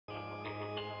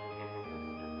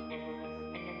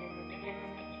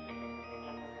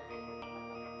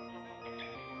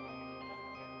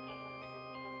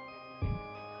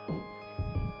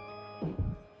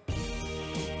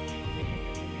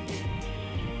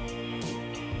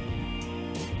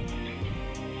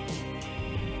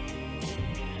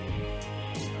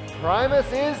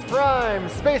Primus is prime.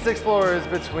 Space Explorers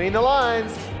between the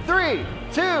lines. 3,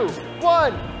 2,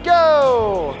 1,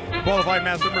 go! Qualified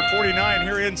match number 49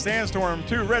 here in Sandstorm.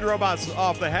 2 red robots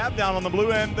off the hab. Down on the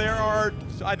blue end, there are,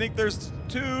 I think there's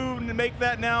 2 to make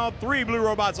that now. 3 blue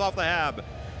robots off the hab.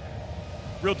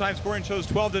 Real-time scoring shows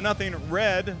 12-0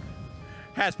 red.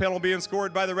 Hatch panel being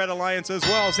scored by the Red Alliance as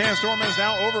well. Sandstorm is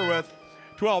now over with.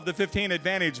 12-15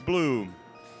 advantage blue.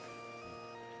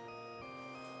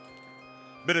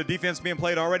 Bit of defense being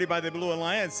played already by the Blue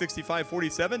Alliance.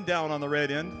 65-47 down on the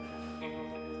red end.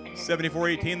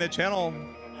 74-18 the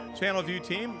Channel View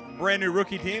team, brand new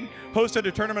rookie team, hosted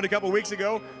a tournament a couple weeks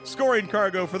ago. Scoring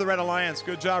cargo for the Red Alliance.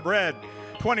 Good job, Red.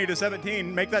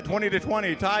 20-17. Make that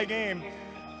 20-20. Tie game.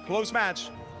 Close match.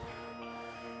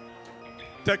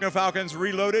 Techno Falcons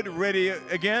reloaded, ready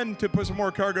again to put some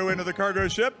more cargo into the cargo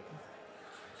ship.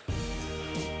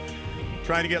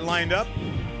 Trying to get lined up.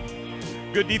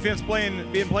 Good defense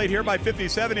being played here by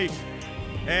 50-70.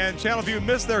 And Channel View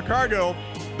missed their cargo.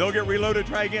 They'll get reloaded,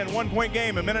 try again. 1-point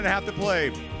game, a minute and a half to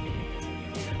play.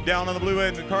 Down on the blue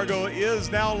end, the cargo is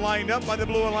now lined up by the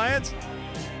Blue Alliance.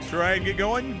 Try and get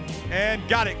going, and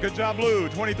got it. Good job, Blue.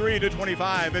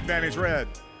 23-25, advantage Red.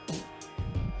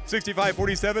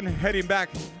 65-47, heading back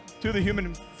to the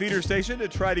human feeder station to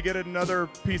try to get another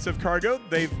piece of cargo.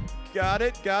 They've got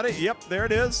it. Yep, there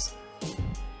it is.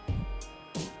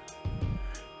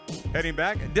 Heading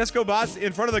back. Disco Bots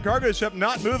in front of the cargo ship,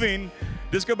 not moving.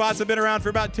 Disco Bots have been around for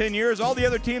about 10 years. All the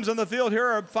other teams on the field here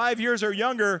are 5 years or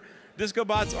younger. Disco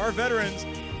Bots are veterans.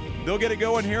 They'll get it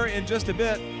going here in just a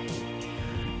bit.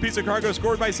 Piece of cargo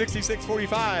scored by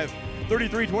 66-45.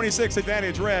 33-26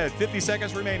 advantage Red. 50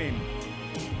 seconds remaining.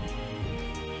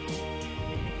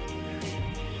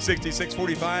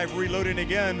 66-45 reloading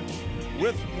again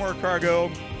with more cargo.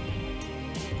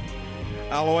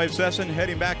 Alloy Obsession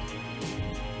heading back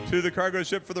to the cargo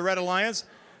ship for the Red Alliance.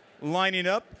 Lining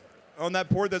up on that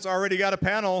port that's already got a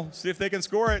panel. See if they can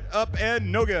score it. Up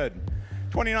and no good.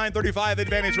 29-35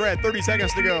 advantage Red. 30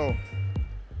 seconds to go.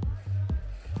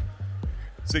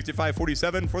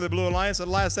 65-47 for the Blue Alliance. The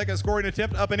last second scoring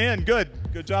attempt, up and in. Good.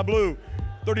 Good job, Blue.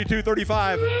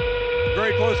 32-35.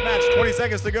 Very close match. 20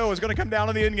 seconds to go. Is going to come down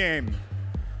to the end game.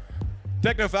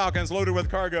 Techno Falcons loaded with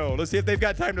cargo. Let's see if they've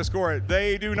got time to score it.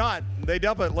 They do not. They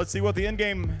dump it. Let's see what the end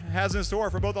game has in store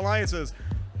for both alliances.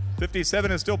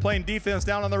 57 is still playing defense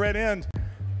down on the red end.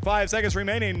 5 seconds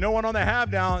remaining. No one on the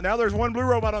hab now. Now there's 1 blue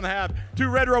robot on the hab. 2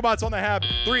 red robots on the hab.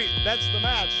 3. That's the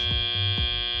match.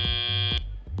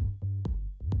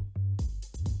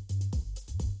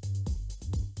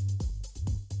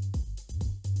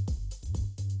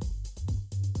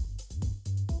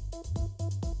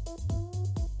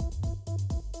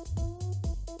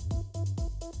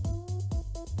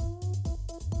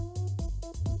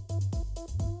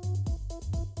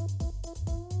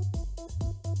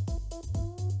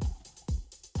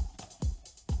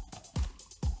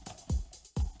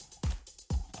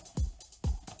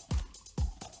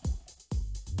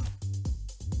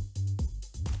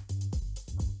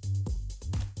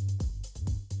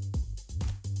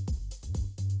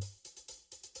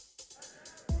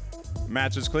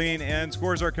 Match is clean and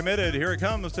scores are committed. Here it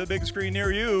comes to the big screen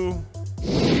near you.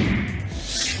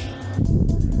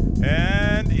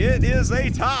 And it is a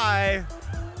tie.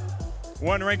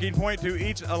 1 ranking point to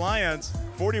each alliance,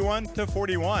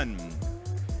 41-41.